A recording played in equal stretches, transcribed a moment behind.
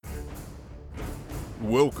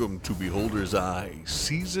Welcome to Beholder's Eye,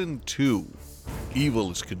 Season 2. Evil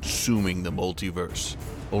is consuming the multiverse.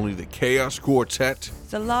 Only the Chaos Quartet,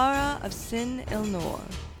 Zalara of Sin Ilnor,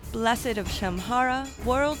 Blessed of Shamhara,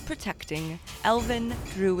 world-protecting, elven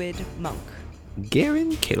druid monk.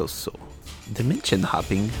 Garen Kelso,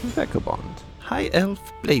 dimension-hopping vagabond, high elf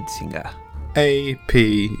bladesinger.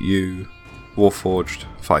 APU, Warforged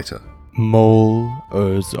Fighter. Mol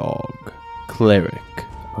Urzog, cleric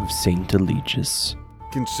of Saint Eligius.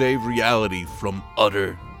 can save reality from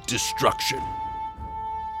utter destruction.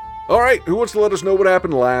 Alright, who wants to let us know what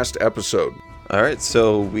happened last episode? Alright,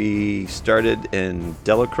 so we started in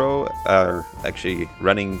Delacroix, actually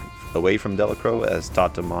running away from Delacroix as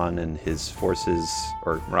Tatamon and his forces,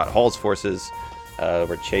 or Murat Hall's forces,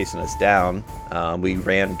 were chasing us down. We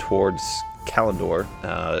ran towards Kalendor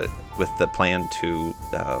with the plan to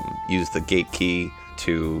use the gate key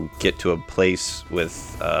to get to a place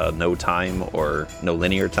with no time or no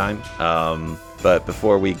linear time. But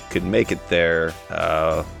before we could make it there,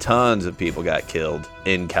 tons of people got killed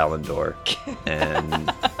in Kalendor. And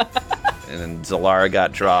Zalara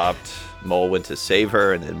got dropped. Mole went to save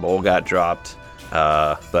her, and then Mole got dropped.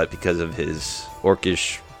 But because of his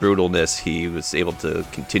orcish brutalness, he was able to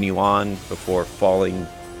continue on before falling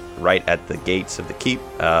right at the gates of the keep.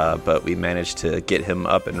 But we managed to get him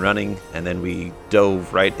up and running, and then we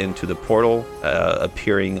dove right into the portal,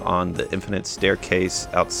 appearing on the infinite staircase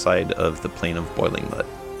outside of the plane of boiling mud.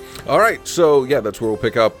 Alright, so yeah, that's where we'll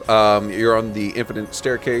pick up. You're on the infinite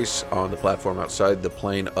staircase on the platform outside the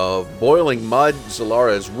plane of boiling mud.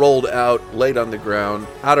 Zalara is rolled out, laid on the ground,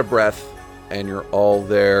 out of breath, and you're all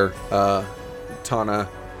there.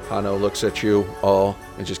 Hano looks at you all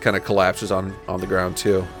and just kind of collapses on the ground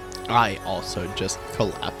too. I also just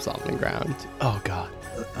collapse on the ground. Oh god.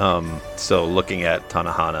 So looking at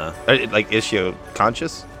Tanahana, is she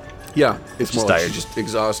conscious? Yeah, it's Just more like tired. she's just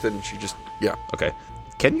exhausted and she just, yeah. Okay.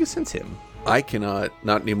 Can you sense him? I cannot,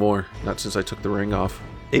 not anymore, not since I took the ring off.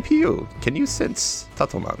 APU, can you sense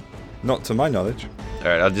Tatoman? Not to my knowledge.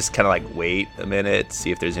 Alright, I'll just kind of wait a minute,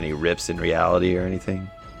 see if there's any rips in reality or anything.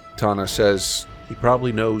 Tana says he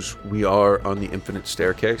probably knows we are on the infinite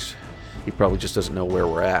staircase. He probably just doesn't know where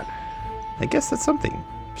we're at. I guess that's something.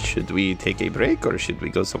 Should we take a break or should we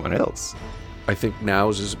go somewhere else? I think now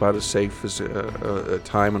is about as safe as a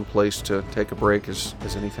time and place to take a break as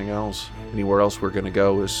anything else. Anywhere else we're going to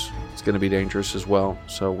go it's going to be dangerous as well.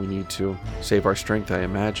 So we need to save our strength, I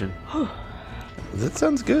imagine. That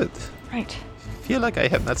sounds good. Right. I feel like I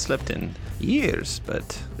have not slept in years,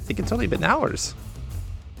 but I think it's only been hours.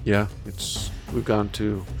 Yeah, we've gone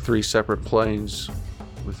to 3 separate planes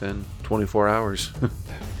within 24 hours.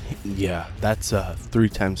 Yeah, that's 3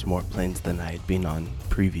 times more planes than I had been on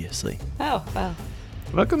previously. Oh, well,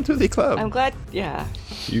 Welcome to the club. I'm glad, yeah.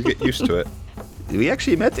 You get used to it. We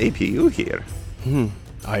actually met APU here.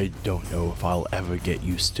 I don't know if I'll ever get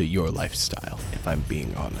used to your lifestyle, if I'm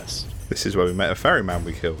being honest. This is where we met a ferryman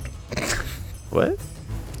we killed. What?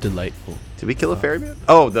 Delightful. Did we kill a ferryman?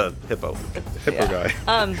 Oh, the hippo. Hippo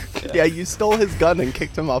guy. Yeah, you stole his gun and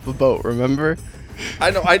kicked him off a boat, remember?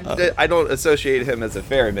 I know. I don't associate him as a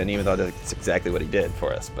ferryman, even though that's exactly what he did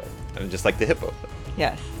for us. But I'm just like the hippo.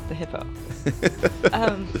 Yes, the hippo.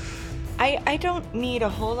 I don't need a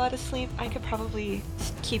whole lot of sleep. I could probably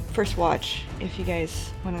keep first watch if you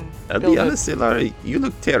guys want to I'll build be up. honest, Ilara, you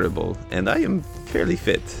look terrible, and I am fairly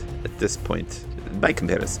fit at this point, by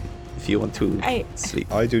comparison. If you want to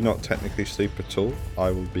sleep, I do not technically sleep at all.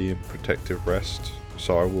 I will be in protective rest,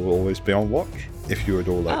 so I will always be on watch if you would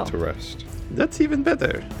all like to rest. that's even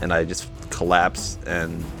better. And I just collapse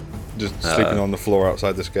and Just sleeping on the floor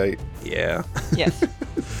outside this gate. yeah. Yes.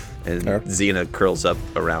 And Fair. Xena curls up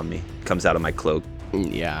around me, comes out of my cloak.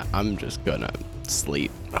 Yeah, I'm just gonna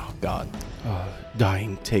sleep. Oh god.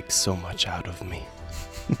 Dying takes so much out of me.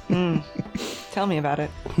 Tell me about it.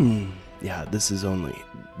 Yeah, this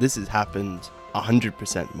has happened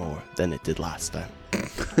 100% more than it did last time.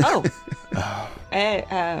 Oh.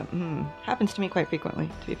 Happens to me quite frequently,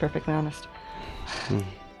 to be perfectly honest.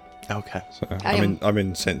 Okay. So I am- I'm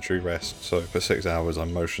in sentry rest, so for 6 hours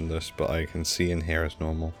I'm motionless, but I can see and hear as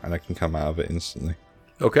normal, and I can come out of it instantly.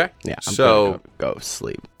 Okay. Yeah, I'm so gonna go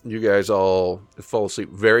sleep. you guys all fall asleep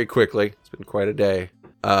very quickly. It's been quite a day.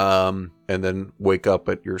 And then wake up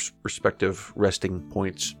at your respective resting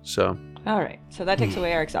points. So All right. So that takes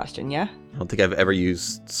away our exhaustion, yeah? I don't think I've ever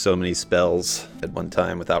used so many spells at one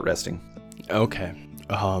time without resting. Okay.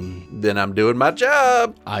 then I'm doing my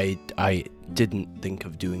job. didn't think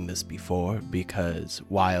of doing this before because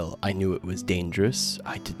while I knew it was dangerous,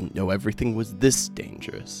 I didn't know everything was this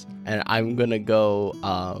dangerous. And I'm gonna go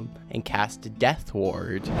and cast a Death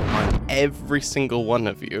Ward on every single one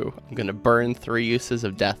of you. I'm gonna burn 3 uses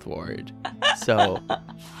of Death Ward. So,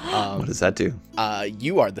 What does that do?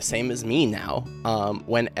 you are the same as me now.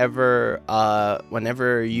 Whenever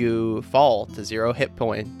you fall to 0 hit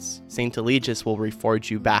points, Saint Eligius will reforge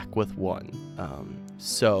you back with 1.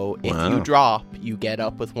 So if Wow. you drop, you get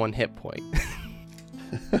up with 1 hit point.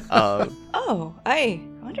 Oh, I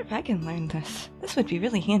wonder if I can learn this. This would be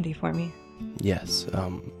really handy for me. Yes,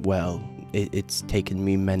 well, it's taken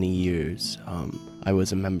me many years. I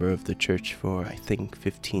was a member of the church for, I think,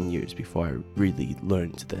 15 years before I really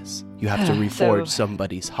learned this. You have to reforge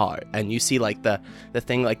somebody's heart. And you see, like, the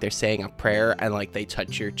thing, like, they're saying a prayer, and, like, they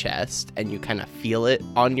touch your chest, and you kind of feel it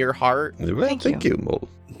on your heart. Well, thank you, Mole.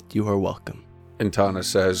 You are welcome. And Tana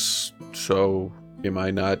says, so am I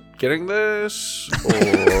not getting this? Or...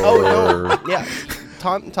 Oh, no. Yeah.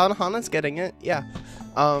 Tanahana's getting it. Yeah.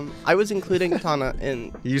 I was including Tana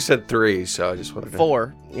in You said 3, so I just wanted to...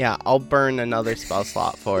 4. Yeah, I'll burn another spell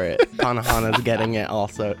slot for it. Tanahana's getting it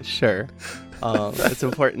also. Sure. It's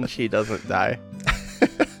important she doesn't die.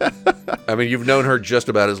 I mean, you've known her just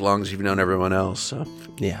about as long as you've known everyone else, so...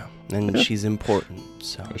 Yeah, and she's important,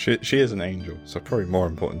 so... She is an angel, so probably more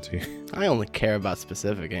important to you. I only care about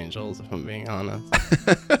specific angels, if I'm being honest.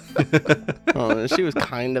 She was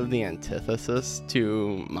kind of the antithesis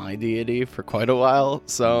to my deity for quite a while,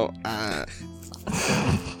 so...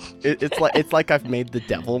 It's like I've made the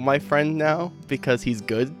devil my friend now because he's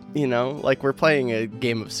good, you know? Like, we're playing a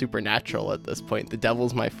game of Supernatural at this point. The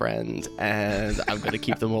devil's my friend, and I'm going to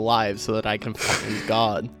keep them alive so that I can find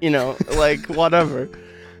God. You know, like, whatever.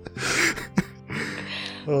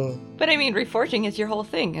 But I mean, reforging is your whole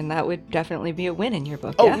thing, and that would definitely be a win in your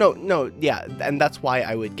book. Oh, yeah? no, yeah, and that's why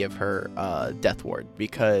I would give her Death Ward,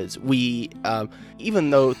 because we,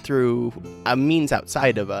 even though through a means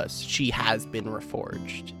outside of us, she has been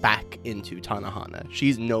reforged back into Tanahana.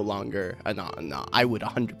 She's no longer a Na. I would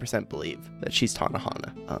 100% believe that she's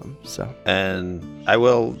Tanahana. So. And I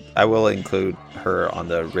will include her on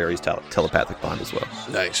the Rary's telepathic bond as well.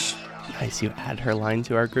 Nice. Nice, you add her line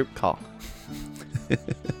to our group call.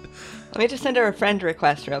 Let me just send her a friend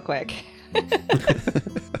request real quick.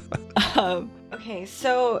 Okay,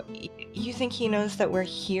 so you think he knows that we're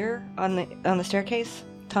here on the staircase,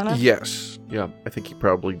 Tana? Yes. Yeah, I think he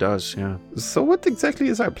probably does, yeah. So what exactly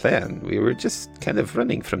is our plan? We were just kind of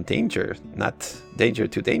running from danger, not danger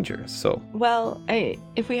to danger, so... Well,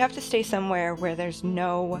 if we have to stay somewhere where there's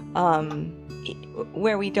no,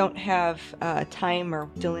 where we don't have time or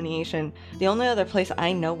delineation, the only other place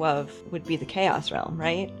I know of would be the Chaos Realm,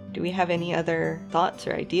 right? Do we have any other thoughts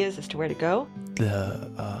or ideas as to where to go?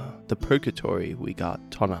 The purgatory we got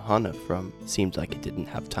Tanahana from seems like it didn't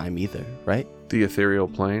have time either, right? The ethereal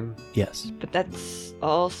plane? Yes. But that's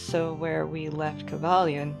also where we left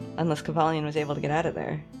Kavalion, unless Kavalion was able to get out of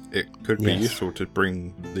there. It could be Yes. useful to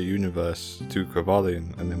bring the universe to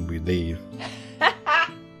Kavalion and then we leave.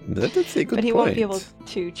 That's a good But he point. won't be able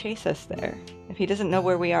to chase us there. If he doesn't know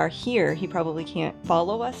where we are here, he probably can't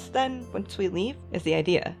follow us then once we leave, is the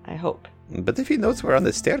idea, I hope. But if he knows we're on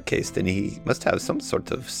the staircase, then he must have some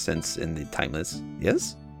sort of sense in the timeless,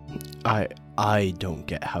 yes? I don't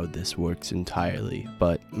get how this works entirely,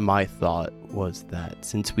 but my thought was that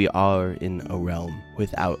since we are in a realm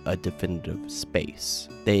without a definitive space,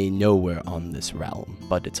 they know we're on this realm,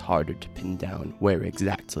 but it's harder to pin down where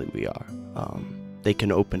exactly we are. They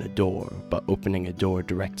can open a door, but opening a door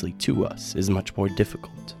directly to us is much more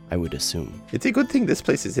difficult, I would assume. It's a good thing this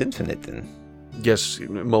place is infinite, then. Yes,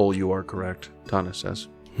 Mole, you are correct, Tana says.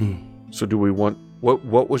 So do we want...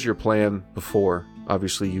 What was your plan before?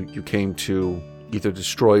 Obviously, you came to either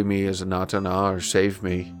destroy me as a Natana or save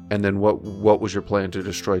me. And then what was your plan to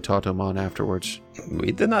destroy Tatomon afterwards?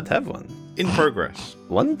 We did not have one. In progress.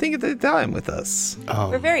 One thing at a time with us.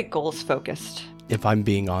 We're very goals focused. If I'm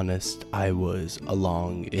being honest, I was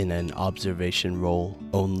along in an observation role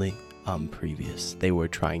only. Previous. They were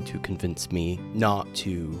trying to convince me not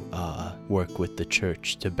to work with the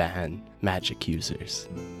church to ban magic users.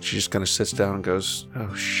 She just kind of sits down and goes,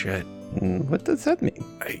 oh shit. What does that mean?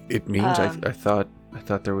 It means I thought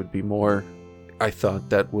there would be more. I thought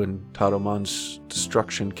that when Tatomon's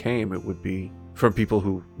destruction came, it would be from people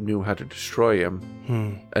who knew how to destroy him.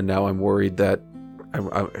 And now I'm worried that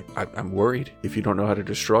I'm worried if you don't know how to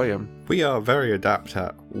destroy him. We are very adept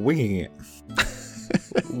at winging it.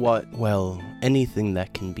 What? Well, anything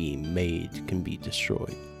that can be made can be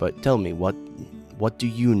destroyed. But tell me, what do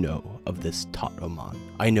you know of this Tatomon?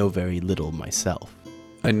 I know very little myself.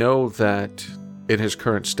 I know that in his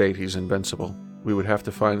current state he's invincible. We would have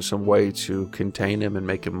to find some way to contain him and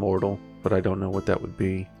make him mortal, but I don't know what that would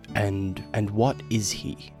be. And what is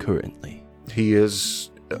he currently? He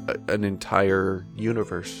is an entire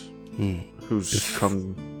universe who's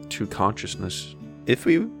come to consciousness. If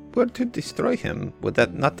we were to destroy him, would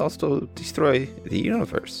that not also destroy the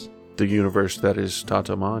universe? The universe that is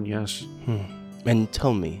Tatamon, yes. And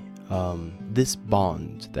tell me, this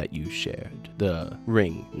bond that you shared, the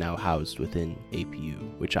ring now housed within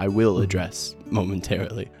APU, which I will address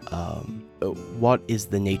momentarily, what is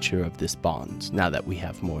the nature of this bond now that we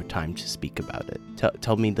have more time to speak about it?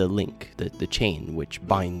 Tell me the link, the chain which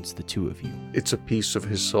binds the two of you. It's a piece of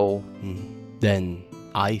his soul. Then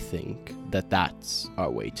I think that that's our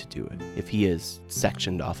way to do it. If he has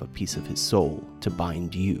sectioned off a piece of his soul to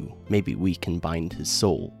bind you, maybe we can bind his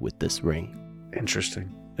soul with this ring.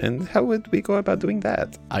 Interesting. And how would we go about doing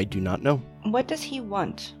that? I do not know. What does he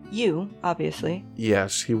want? You, obviously.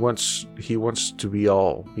 Yes, he wants to be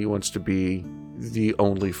all. He wants to be the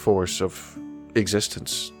only force of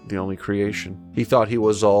existence, the only creation. He thought he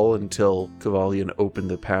was all until Kavalion opened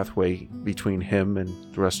the pathway between him and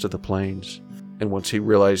the rest of the planes. And once he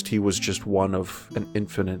realized he was just one of an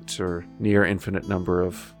infinite or near infinite number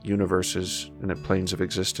of universes and planes of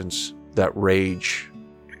existence, that rage,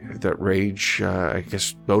 I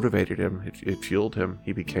guess, motivated him. It fueled him.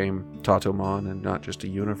 He became Tatomon and not just a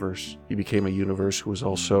universe. He became a universe who was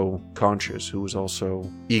also conscious, who was also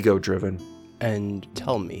ego-driven. And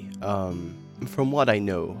tell me, from what I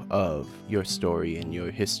know of your story and your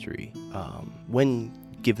history, when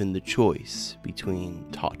given the choice between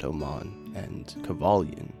Tatomon and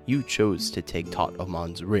Kavalion, you chose to take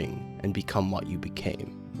Tatomon's ring and become what you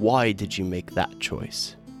became. Why did you make that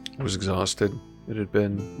choice? I was exhausted. It had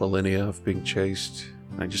been millennia of being chased.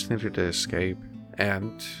 I just needed to escape.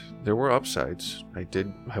 And there were upsides. I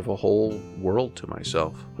did have a whole world to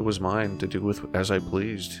myself. It was mine to do with as I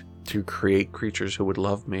pleased, to create creatures who would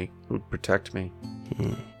love me, who would protect me.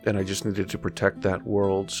 And I just needed to protect that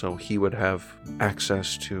world so he would have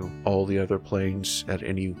access to all the other planes at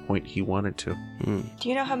any point he wanted to. Do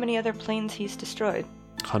you know how many other planes he's destroyed?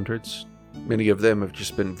 Hundreds. Many of them have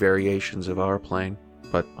just been variations of our plane,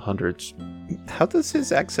 but hundreds. How does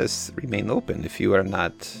his access remain open if you are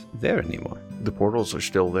not there anymore? The portals are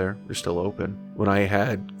still there. They're still open. When I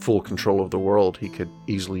had full control of the world, he could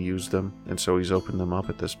easily use them, and so he's opened them up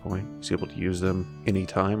at this point. He's able to use them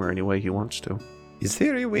anytime or any way he wants to. Is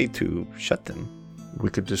there a way to shut them?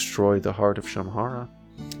 We could destroy the heart of Shamhara.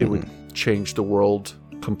 It would change the world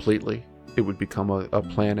completely. It would become a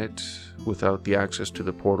planet without the access to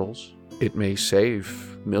the portals. It may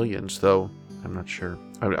save millions, though. I'm not sure.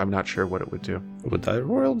 I'm not sure what it would do. Would our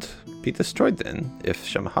world be destroyed then if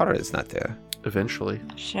Shamhara is not there? Eventually.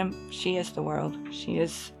 She is the world. She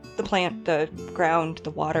is the plant, the ground,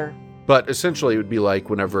 the water. But essentially, it would be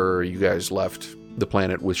like whenever you guys left the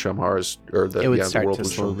planet with Shamhara's, or the, It would the start world to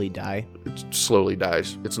with slowly die. It slowly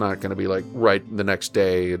dies. It's not going to be like right the next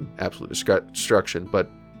day and absolute destruction,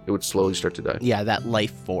 but it would slowly start to die. Yeah, that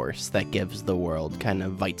life force that gives the world kind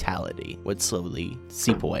of vitality would slowly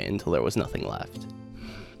seep away until there was nothing left.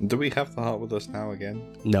 Do we have the heart with us now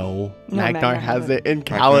again? No, No, Magnar Magnar has has it in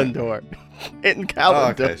Kalendor. In Oh,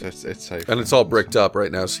 Kalendor. okay, so it's safe. And it's all bricked up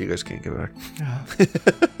right now, so you guys can't get back.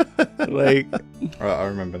 Like, Right, I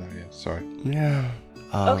remember now, yeah, sorry. yeah.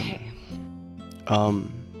 Okay.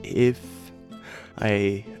 If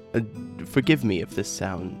I forgive me if this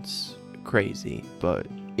sounds crazy, but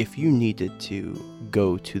if you needed to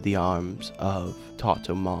go to the arms of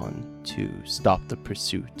Tatomon to stop the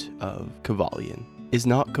pursuit of Kavalion, is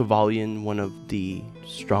not Kavalion one of the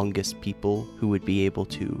strongest people who would be able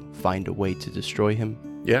to find a way to destroy him?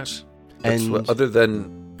 Yes. That's And- what, other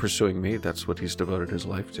than pursuing me, that's what he's devoted his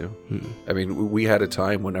life to. I mean, we had a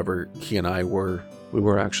time whenever he and I were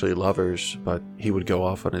actually lovers, but he would go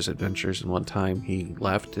off on his adventures, and one time he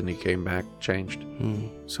left and he came back changed.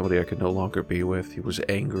 Somebody I could no longer be with. He was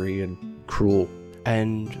angry and cruel.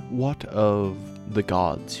 And what of the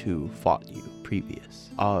gods who fought you previous?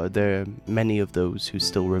 Are there many of those who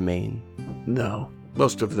still remain? No.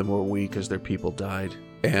 Most of them were weak as their people died.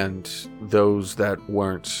 And those that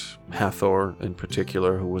weren't, Hathor in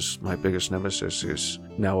particular, who was my biggest nemesis, is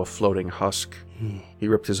now a floating husk. He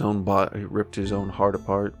ripped his own heart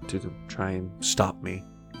apart to try and stop me.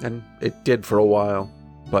 And it did for a while.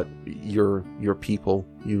 But your people,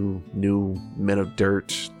 you new men of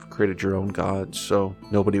dirt, created your own gods, so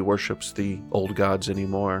nobody worships the old gods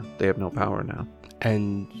anymore. They have no power now.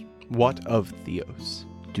 And what of Theos?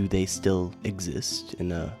 Do they still exist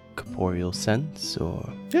in a corporeal sense, or?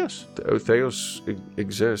 Yes, Theos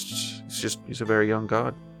exists. It's just he's a very young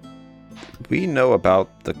god. We know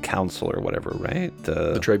about the council or whatever, right?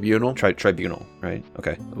 The tribunal? Tribunal, right?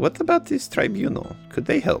 Okay. What about this tribunal? Could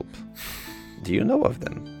they help? Do you know of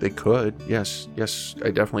them? They could, yes. Yes,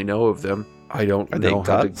 I definitely know of them. I don't Are know they how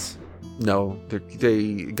gods? No,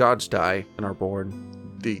 gods die and are born.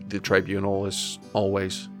 The tribunal is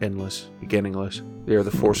always endless, beginningless. They are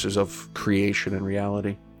the forces of creation and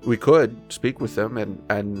reality. We could speak with them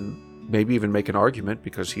and maybe even make an argument,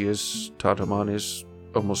 because Tataman is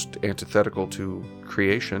almost antithetical to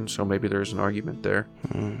creation, so maybe there's an argument there.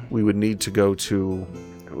 We would need to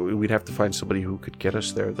we'd have to find somebody who could get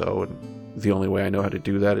us there, though, and the only way I know how to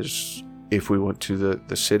do that is if we went to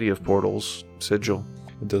the city of portals, Sigil.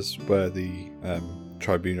 Does where the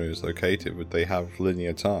tribunal is located, would they have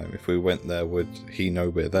linear time? If we went there, would he know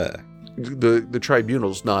we're there? The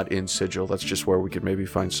tribunal's not in Sigil. That's just where we could maybe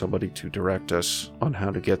find somebody to direct us on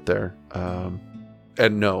how to get there.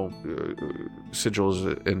 And no, Sigil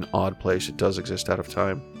is an odd place. It does exist out of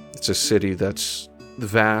time. It's a city that's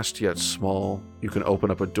vast yet small. You can open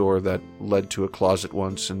up a door that led to a closet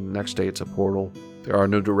once, and the next day it's a portal. There are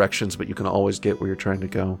no directions, but you can always get where you're trying to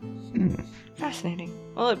go. Fascinating.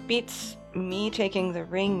 Well, it beats me taking the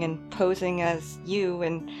ring and posing as you,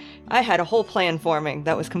 and I had a whole plan forming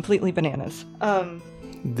that was completely bananas.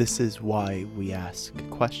 This is why we ask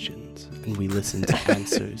questions and we listen to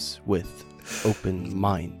answers with open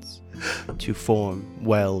minds to form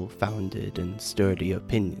well-founded and sturdy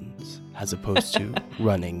opinions, as opposed to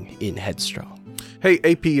running in headstrong. Hey,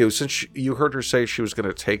 APU, since you heard her say she was going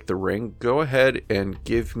to take the ring, go ahead and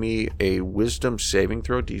give me a wisdom saving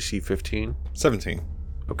throw, DC 15. 17.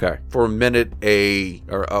 Okay. For a minute, a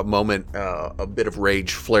bit of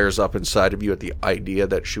rage flares up inside of you at the idea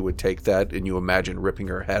that she would take that, and you imagine ripping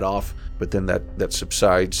her head off. But then that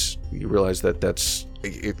subsides. You realize that's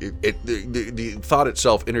the thought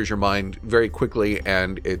itself enters your mind very quickly,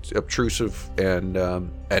 and it's obtrusive, and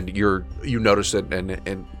you notice it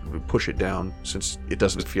and push it down since it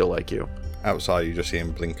doesn't feel like you. Outside, you just see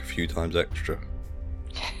him blink a few times extra.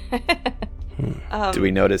 Do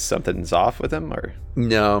we notice something's off with him, or?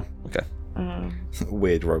 No. Okay.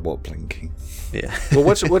 Weird robot blinking. Yeah. Well,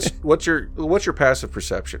 what's your passive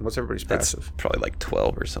perception? What's everybody's That's passive? probably like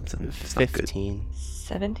 12 or something. It's not good. 15.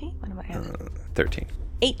 17? What am I at? 13.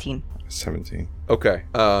 18. 17. Okay.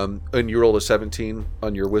 And you rolled a 17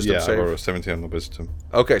 on your wisdom Yeah, save? I rolled a 17 on the wisdom.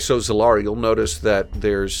 Okay, so Zalari, you'll notice that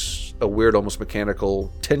there's a weird, almost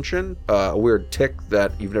mechanical tension, a weird tick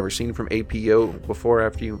that you've never seen from APO before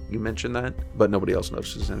after you mentioned that, but nobody else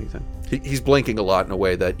notices anything. He's blinking a lot in a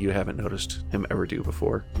way that you haven't noticed him ever do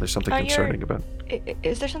before. There's something concerning about it.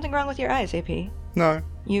 Is there something wrong with your eyes, AP? No,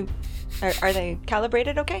 Are they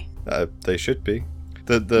calibrated okay? they should be.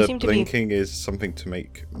 You The seem to be- blinking is something to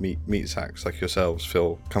make meat sacks like yourselves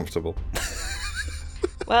feel comfortable.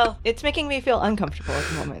 Well, it's making me feel uncomfortable at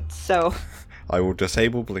the moment, so... I will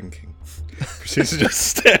disable blinking. Proceeds to just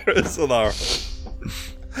stare at Solara.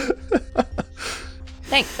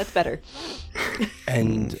 Thanks, that's better.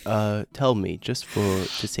 And tell me, just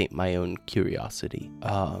to sate my own curiosity,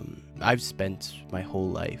 I've spent my whole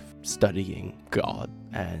life studying God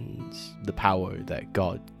and the power that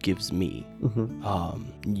God gives me.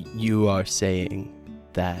 You are saying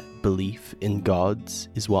that belief in gods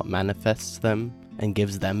is what manifests them and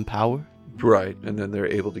gives them power? Right, and then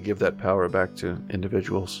they're able to give that power back to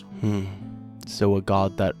individuals. So a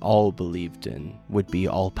god that all believed in would be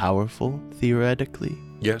all-powerful, theoretically?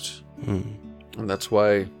 Yes. And that's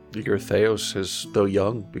why your Theos has, though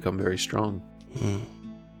young, become very strong.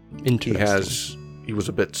 Interesting. He was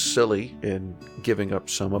a bit silly in giving up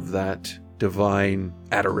some of that divine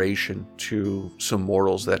adoration to some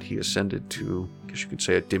mortals that he ascended to, I guess you could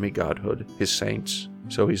say, a demigodhood, his saints.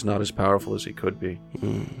 So he's not as powerful as he could be.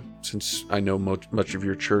 Since I know much of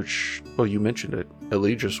your church, well, you mentioned it,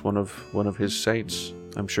 Eligius, one of his saints.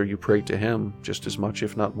 I'm sure you prayed to him just as much,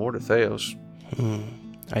 if not more, to Theos.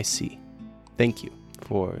 I see. Thank you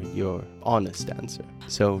for your honest answer.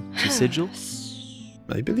 So, to Sigil?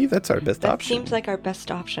 I believe that's our best That option. seems like our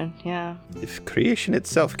best option, yeah. If creation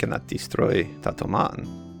itself cannot destroy Tatoman,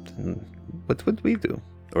 then what would we do?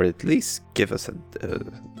 Or at least give us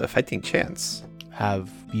a fighting chance. Have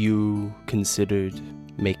you considered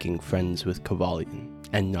making friends with Kavalion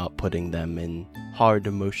and not putting them in hard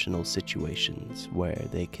emotional situations where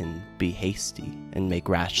they can be hasty and make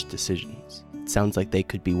rash decisions? It sounds like they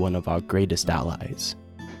could be one of our greatest allies.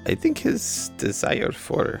 I think his desire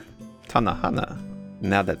for Tanahana,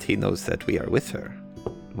 now that he knows that we are with her,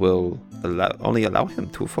 will only allow him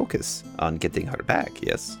to focus on getting her back,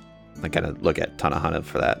 yes? I kind of look at Tanahana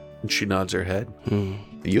for that. And she nods her head.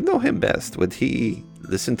 You know him best. Would he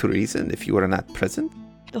listen to reason if you were not present?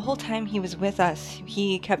 The whole time he was with us,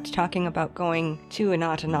 he kept talking about going to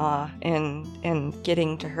Anatana and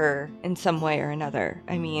getting to her in some way or another.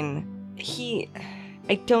 I mean,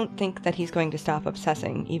 I don't think that he's going to stop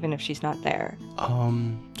obsessing, even if she's not there.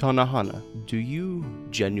 Tanahana, do you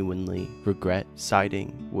genuinely regret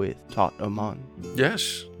siding with Tot Amon?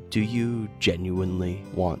 Yes. Do you genuinely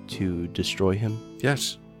want to destroy him?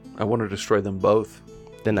 Yes. I want to destroy them both.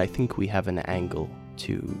 Then I think we have an angle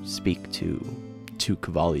to speak to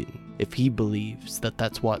Kavalion. If he believes that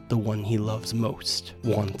that's what the one he loves most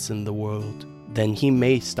wants in the world, then he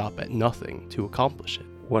may stop at nothing to accomplish it.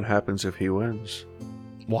 What happens if he wins?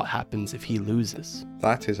 What happens if he loses?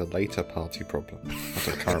 That is a later party problem, not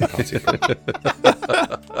a current party problem.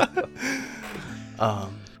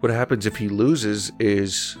 What happens if he loses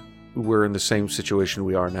is we're in the same situation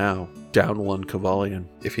we are now. Down one Kavalion.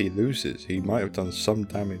 If he loses, he might have done some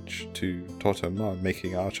damage to Tot Amon,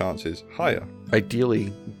 making our chances higher.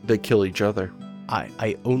 Ideally, they kill each other.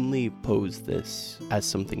 I only pose this as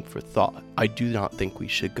something for thought. I do not think we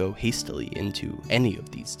should go hastily into any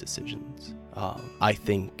of these decisions. I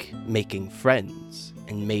think making friends,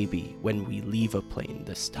 and maybe when we leave a plane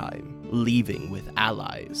this time, leaving with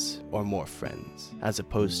allies or more friends, as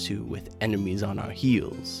opposed to with enemies on our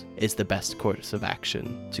heels, is the best course of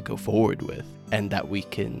action to go forward with, and that we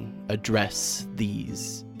can address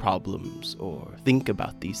these problems or think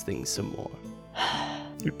about these things some more.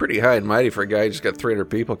 You're pretty high and mighty for a guy who just got 300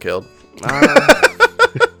 people killed.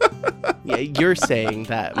 Yeah, you're saying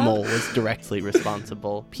that Mole was directly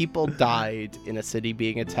responsible. People died in a city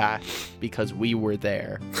being attacked because we were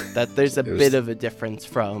there. That there's a bit of a difference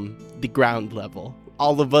from the ground level.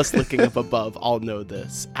 All of us looking up above all know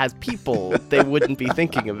this. As people, they wouldn't be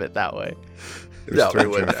thinking of it that way. It was No, they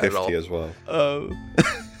wouldn't at 350 as well.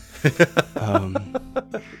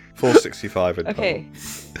 465 in Okay.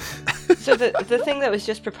 So the thing that was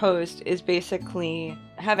just proposed is basically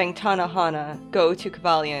having Tanahana go to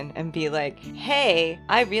Kavalion and be like, hey,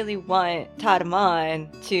 I really want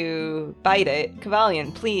Tadamon to bite it.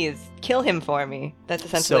 Kavalion, please kill him for me. That's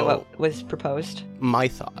essentially what was proposed. My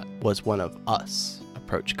thought was one of us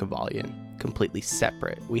approach Kavalion completely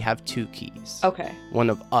separate. We have two keys. Okay.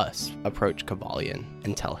 One of us approach Kavalion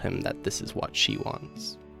and tell him that this is what she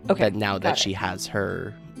wants. Okay. That now that got she it. has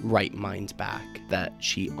her right mind back, that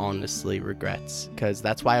she honestly regrets. Because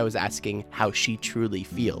that's why I was asking how she truly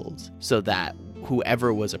feels, so that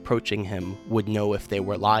whoever was approaching him would know if they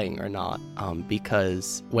were lying or not.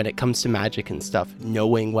 Because when it comes to magic and stuff,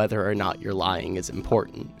 knowing whether or not you're lying is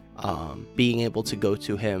important. Being able to go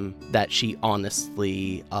to him that she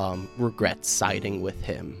honestly regrets siding with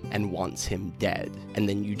him and wants him dead, and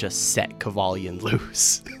then you just set Kavalion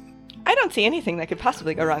loose. I don't see anything that could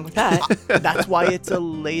possibly go wrong with that. That's why it's a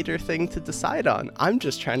later thing to decide on. I'm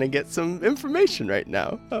just trying to get some information right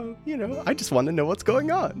now. I just want to know what's going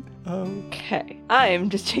on. Okay. I'm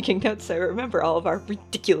just taking notes so I remember all of our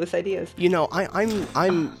ridiculous ideas.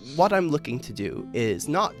 I'm what I'm looking to do is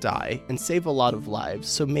not die and save a lot of lives,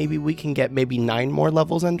 so maybe we can get 9 more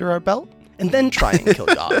levels under our belt and then try and kill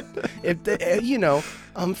God.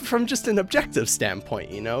 From just an objective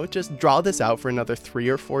standpoint, just draw this out for another 3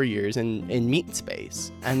 or 4 years in meat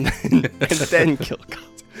space, and then kill God.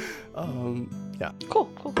 Yeah. Cool.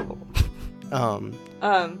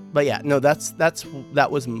 But yeah, no, that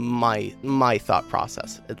was my thought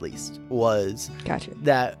process, at least, was Gotcha.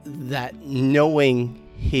 that knowing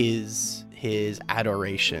his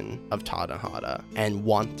adoration of Tanahana and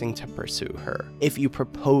wanting to pursue her. If you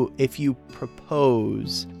propose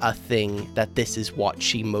a thing that this is what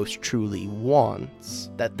she most truly wants,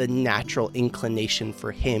 that the natural inclination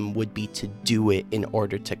for him would be to do it in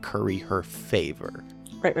order to curry her favor.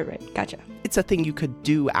 Right. Gotcha. It's a thing you could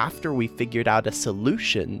do after we figured out a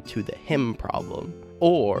solution to the him problem.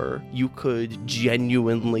 Or you could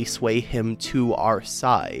genuinely sway him to our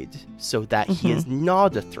side so that he is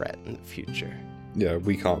not a threat in the future. Yeah,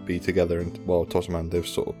 we can't be together while Totaman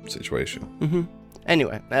lives sort of situation.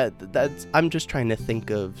 Anyway, I'm just trying to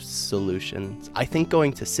think of solutions. I think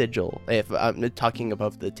going to Sigil, if I'm talking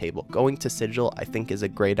above the table, going to Sigil I think is a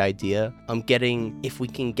great idea. If we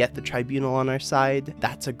can get the Tribunal on our side,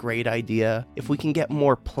 that's a great idea. If we can get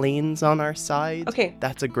more planes on our side, Okay.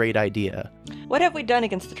 that's a great idea. What have we done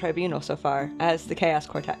against the Tribunal so far as the Chaos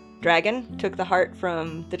Quartet? Dragon took the heart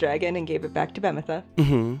from the dragon and gave it back to Bemitha.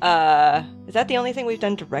 Is that the only thing we've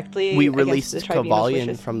done directly? We against released the Tribunal's Kavalion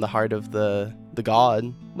wishes? from the heart of the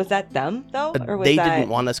god. Was that them though, or was They that... didn't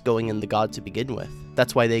want us going in the god to begin with.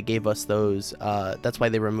 That's why they gave us those. That's why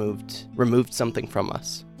they removed something from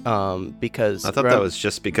us. Because I thought that was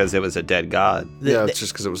just because it was a dead god. Yeah, it's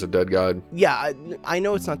just because it was a dead god. Yeah, I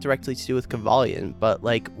know it's not directly to do with Kavalion, but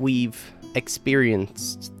like we've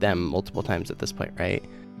experienced them multiple times at this point, right?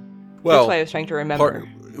 Well, That's why I was trying to remember.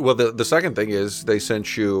 the second thing is they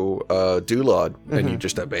sent you Dulod, and you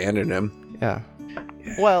just abandoned him. Yeah.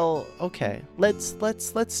 Well, okay. Let's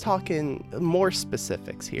talk in more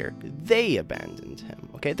specifics here. They abandoned him.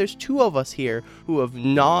 Okay, there's two of us here who have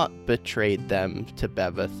not betrayed them to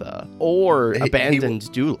Bevitha or abandoned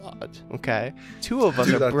Dulod. Okay, two of us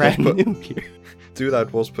are Dulad brand was new here.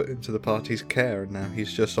 Dulad was put into the party's care, and now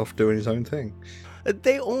he's just off doing his own thing.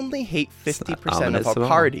 They only hate 50% of ominous our at all.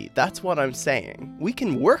 party. That's what I'm saying. We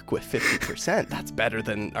can work with 50%. That's better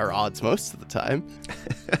than our odds most of the time.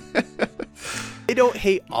 They don't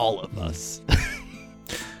hate all of us.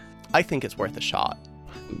 I think it's worth a shot.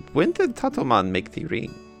 When did Tatoman make the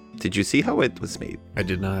ring? Did you see how it was made? I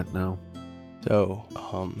did not know. So,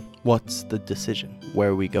 what's the decision? Where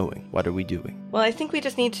are we going? What are we doing? Well, I think we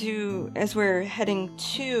just need to, as we're heading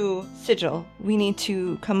to Sigil, we need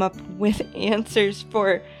to come up with answers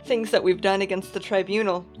for things that we've done against the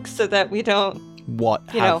tribunal so that we don't. What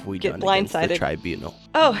You have know, we get done against the blindsided. tribunal?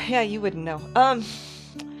 Oh, yeah, you wouldn't know.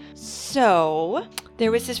 So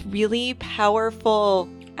there was this really powerful.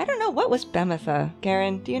 I don't know, what was Bemitha?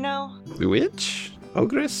 Garen, do you know? Witch?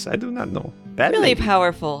 Ogress? I do not know. Bad Really lady.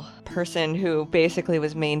 powerful person who basically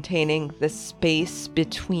was maintaining the space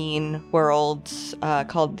between worlds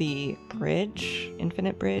called the Bridge,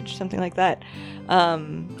 Infinite Bridge, something like that.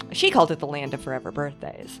 She called it the Land of Forever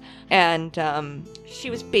Birthdays. And she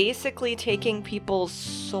was basically taking people's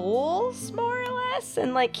souls, more or less,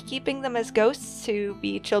 and like keeping them as ghosts to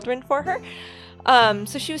be children for her.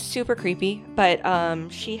 So she was super creepy, but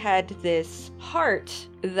she had this heart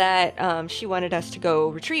that she wanted us to go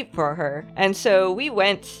retrieve for her. And so we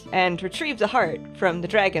went and retrieved the heart from the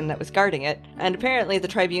dragon that was guarding it. And apparently the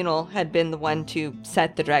tribunal had been the one to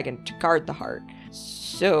set the dragon to guard the heart.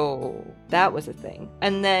 So that was a thing.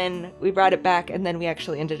 And then we brought it back, and then we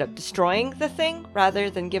actually ended up destroying the thing rather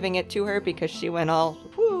than giving it to her because she went all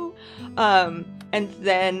woo. And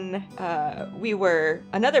then we were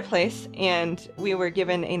another place, and we were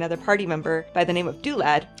given another party member by the name of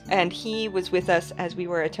Dulad, and he was with us as we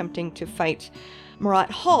were attempting to fight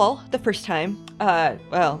Marat Hall the first time.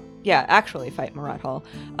 Actually fight Marat Hall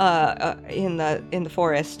in the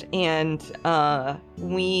forest, and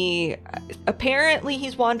we apparently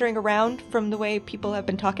he's wandering around from the way people have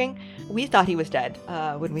been talking. We thought he was dead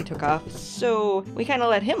when we took off, so we kind of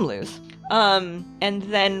let him loose. And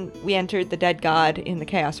then we entered the dead god in the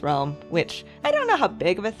Chaos Realm, which I don't know how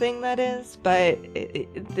big of a thing that is, but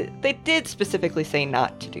they did specifically say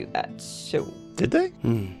not to do that. So Did they? I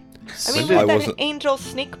mean, I we had that wasn't- angel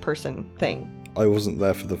snake person thing. I wasn't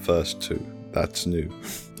there for the first two. That's new.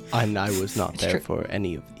 And I was not It's there true. for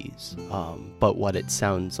any of these. But what it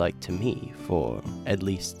sounds like to me, for at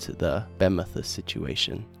least the Bemitha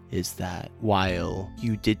situation, is that while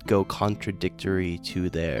you did go contradictory to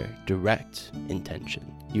their direct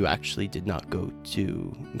intention, you actually did not go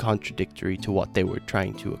to contradictory to what they were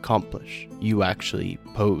trying to accomplish. You actually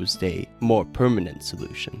posed a more permanent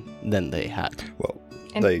solution than they had. Well,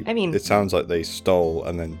 And, I mean- it sounds like they stole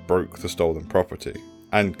and then broke the stolen property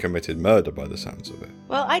and committed murder by the sounds of it.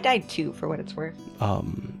 Well, I died too, for what it's worth.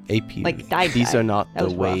 APU, Like, died. these are not That the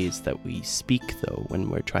was rough. ways that we speak, though, when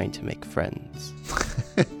we're trying to make friends.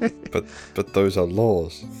 But those are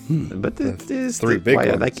laws. But it is three big why I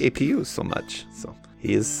ones. like APU so much. So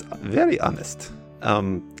he is very honest.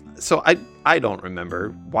 So I don't remember.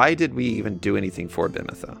 Why did we even do anything for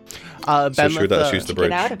Bemitha? So she would let us use the To bridge.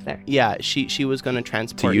 get out of there. Yeah, she was going to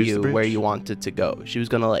transport use the you bridge? where you wanted to go. She was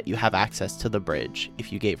going to let you have access to the bridge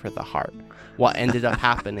if you gave her the heart. What ended up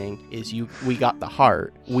happening is we got the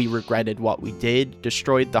heart, we regretted what we did,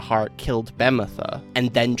 destroyed the heart, killed Bemitha,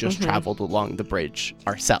 and then just traveled along the bridge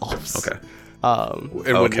ourselves. Okay. Um,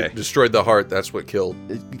 And when you destroyed the heart, that's what killed.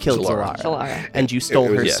 killed Solara. Solara. Solara. And you stole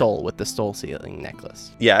was- her yeah. soul with the soul sealing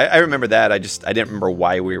necklace. Yeah, I remember that. I didn't remember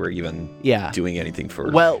why we were even Yeah. doing anything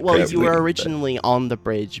for. Well, Yeah, you were but- originally on the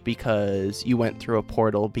bridge because you went through a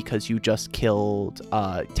portal because you just killed,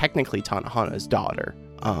 technically Tanahana's daughter.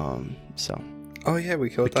 So Oh yeah, we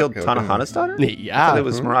killed We killed that girl, didn't we? Tanahana's daughter? yeah, I thought it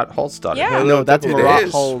was Marat Hall's daughter. Yeah. no, that's It Marat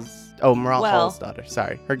is. Hall's. Oh, Marat Well- Hall's daughter.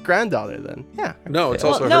 Sorry, her granddaughter. Then, yeah. No, it's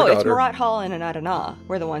Okay. also no, her it's daughter. Marat Hall and Anadana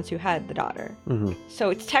were the ones who had the daughter. Mhm. So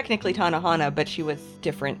it's technically Tanahana, but she was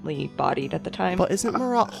differently bodied at the time. But isn't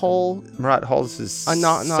Marat Hall Marat Hall's his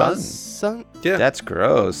Anatna's son. son? Yeah. That's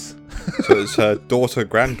gross. So it's her daughter,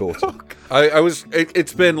 granddaughter.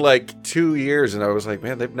 It's been like 2 years, and I was like,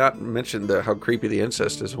 man, they've not mentioned how creepy the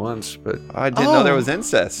incest is once, but I didn't know there was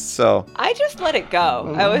incest, so I just let it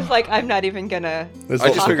go. I was like, I'm not even gonna. There's I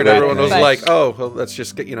lots just of figured great everyone was names. like, oh, well, let's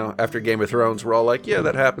just get, after Game of Thrones, we're all like, yeah,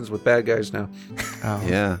 that happens with bad guys now.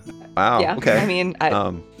 yeah. Wow. Yeah. Okay. I mean,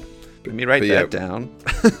 let me write but yeah. that down.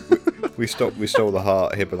 we stole the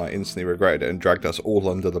heart. Hibonite instantly regretted it and dragged us all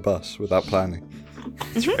under the bus without planning.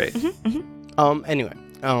 That's right. Anyway,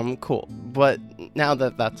 cool. But now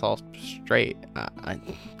that that's all straight,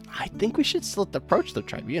 I think we should still approach the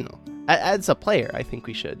tribunal. As a player, I think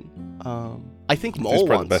we should. I think It's Mole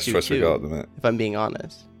probably wants the best to choice we too, got at the minute. if I'm being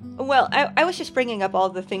honest. well, I was just bringing up all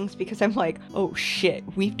the things because I'm like, oh shit,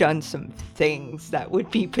 we've done some things that would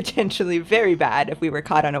be potentially very bad if we were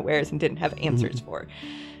caught unawares and didn't have answers for.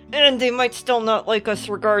 And they might still not like us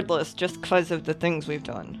regardless, just because of the things we've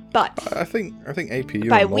done. But I think APU.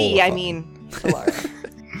 by and Mole we, are I fine. mean Solara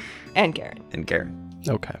and Garen. And Garen.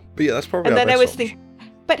 Okay. But yeah, that's probably. And our then I best was option. thinking,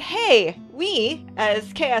 but hey, we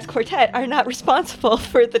as Chaos Quartet are not responsible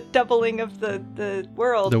for the doubling of the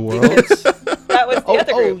world. The world? because That was the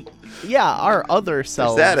other group. Yeah, our other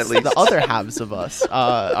selves, that, at least. the other halves of us,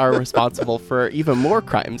 are responsible for even more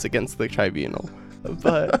crimes against the tribunal.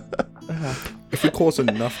 But If we cause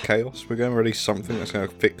enough chaos, we're going to release something that's going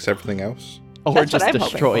to fix everything else. or That's what just I'm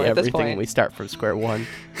hoping destroy for at this everything. point. And we start from square one.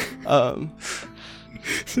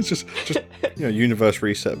 It's just universe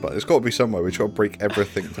reset, but it's got to be somewhere. We've got to break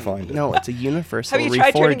everything to find it. No, it's a universal. Have you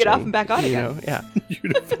tried turning it off reforging, and back on you again? know? Yeah.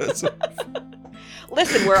 Universe.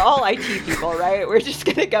 Listen, we're all IT people, right? We're just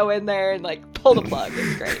gonna go in there and like pull the plug.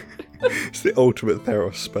 It's great. It's the ultimate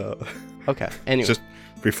Theros spell. Okay. Anyway. Just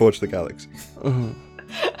reforge the galaxy. Mhm.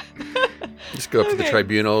 Just go up to the Okay.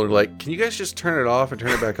 tribunal and like, can you guys just turn it off and turn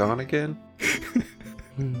it back on again?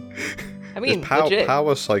 I mean, It's legit.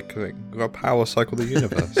 power cycling. We've got to power cycle the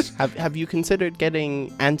universe. Have you considered getting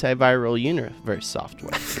antiviral universe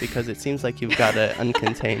software? Because it seems like you've got an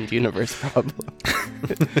uncontained universe problem.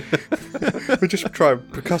 We just try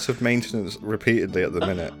percussive maintenance repeatedly at the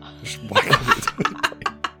minute. Just whack it.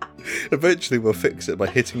 Eventually, we'll fix it by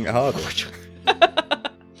hitting it harder.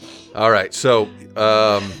 All right, so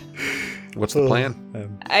what's the plan?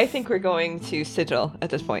 I think we're going to Sigil at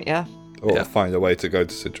this point. Yeah. Or Yeah. find a way to go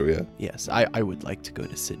to Sigil, yeah. Yes, I would like to go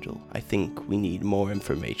to Sigil. I think we need more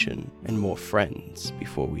information and more friends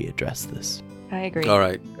before we address this. I agree. All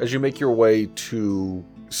right, as you make your way to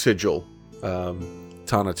Sigil,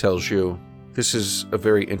 Tana tells you this is a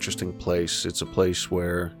very interesting place. It's a place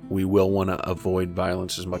where we will want to avoid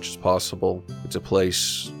violence as much as possible. It's a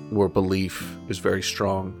place where belief is very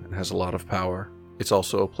strong and has a lot of power. It's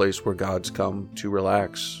also a place where gods come to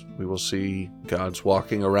relax. We will see gods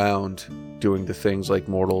walking around, doing the things like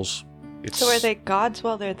mortals. So are they gods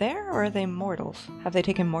while they're there, or are they mortals? Have they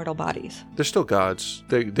taken mortal bodies? They're still gods.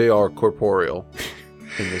 They are corporeal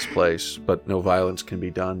in this place, but no violence can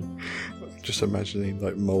be done. Just imagining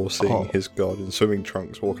like Mole seeing his god in swimming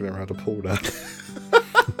trunks walking around a pool now.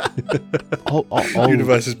 The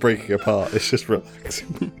universe is breaking apart. It's just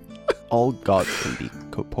relaxing. All gods can be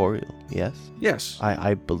corporeal, yes? Yes.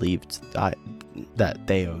 I believed that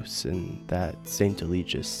Theos and that Saint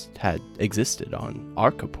Eligius had existed on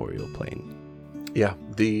our corporeal plane. Yeah.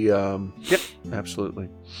 Yep. Absolutely.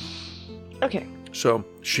 Okay. So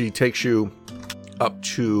she takes you up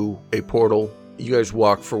to a portal. You guys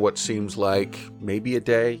walk for what seems like maybe a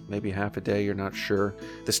day, maybe half a day, you're not sure.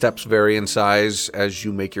 The steps vary in size as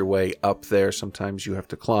you make your way up there. Sometimes you have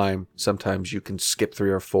to climb. Sometimes you can skip 3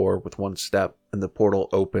 or 4 with one step, and the portal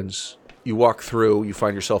opens. You walk through, you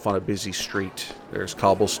find yourself on a busy street. There's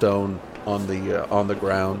cobblestone on the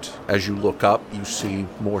ground. As you look up, you see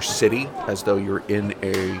more city, as though you're in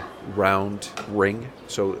a round ring.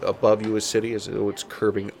 So above you is city, as though it's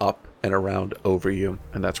curving up and around over you.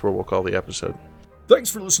 And that's where we'll call the episode. Thanks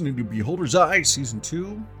for listening to Beholder's Eye, Season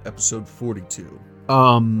 2, Episode 42.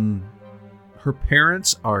 Her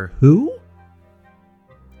parents are who?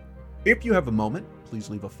 If you have a moment, please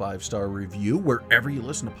leave a 5-star review wherever you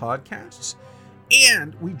listen to podcasts.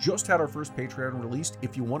 And we just had our first Patreon released.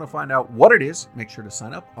 If you want to find out what it is, make sure to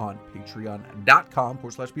sign up on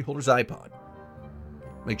patreon.com/BeholdersEyePod.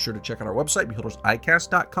 Make sure to check out our website,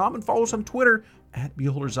 beholderseyecast.com, and follow us on Twitter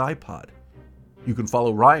 @BeholdersEyePod. You can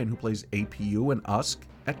follow Ryan, who plays APU and Usk,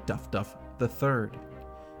 at DuffDuff3rd.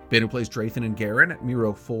 Ben, who plays Drathan and Garen, at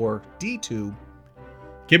Miro4D2.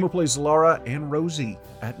 Kim, who plays Lara and Rosie,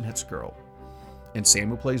 at Netsgirl. And Sam,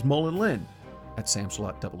 who plays Mole and Lynn, at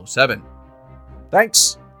Samslot007.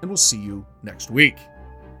 Thanks, and we'll see you next week.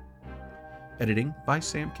 Editing by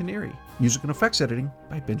Sam Canary. Music and effects editing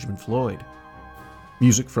by Benjamin Floyd.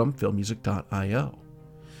 Music from filmmusic.io.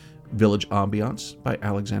 Village Ambiance by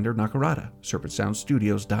Alexander Nakarada,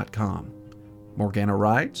 SerpentSoundStudios.com. Morgana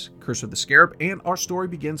Rides, Curse of the Scarab, and Our Story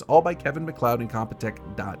Begins, all by Kevin MacLeod and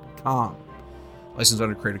Compotech.com. Licensed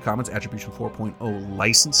under Creative Commons Attribution 4.0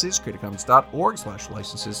 licenses,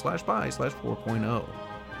 creativecommons.org/licenses/by/4.0.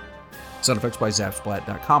 Sound effects by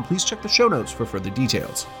Zapsplat.com. Please check the show notes for further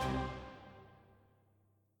details.